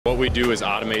we do is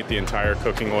automate the entire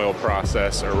cooking oil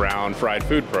process around fried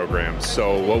food programs.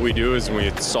 So what we do is we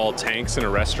install tanks in a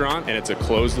restaurant, and it's a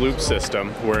closed loop system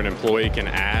where an employee can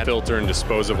add, filter, and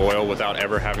dispose of oil without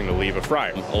ever having to leave a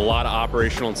fryer. A lot of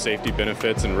operational and safety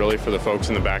benefits, and really for the folks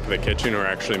in the back of the kitchen who are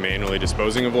actually manually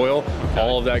disposing of oil,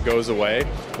 all of that goes away.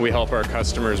 We help our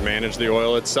customers manage the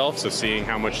oil itself, so seeing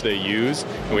how much they use,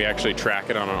 and we actually track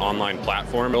it on an online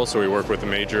platform. So we work with the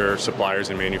major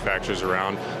suppliers and manufacturers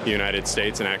around the United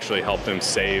States and actually help them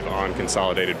save on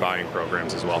consolidated buying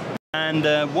programs as well. And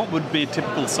what would be a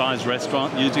typical size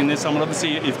restaurant using this? I mean,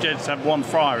 obviously, if you just have one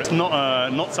fryer, it's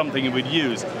not something you would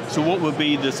use. So what would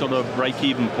be the sort of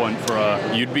break-even point for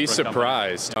a... You'd be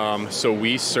surprised. So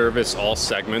we service all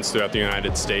segments throughout the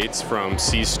United States, from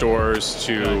C-stores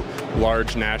to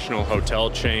large national hotel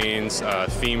chains,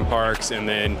 theme parks, and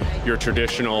then your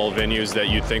traditional venues that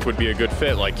you'd think would be a good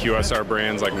fit, like QSR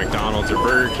brands like McDonald's or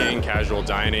Burger King, casual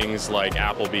dinings like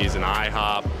Applebee's and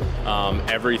IHOP.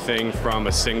 Everything from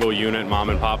a single unit mom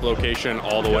and pop location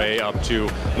all the way up to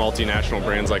multinational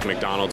brands like McDonald's.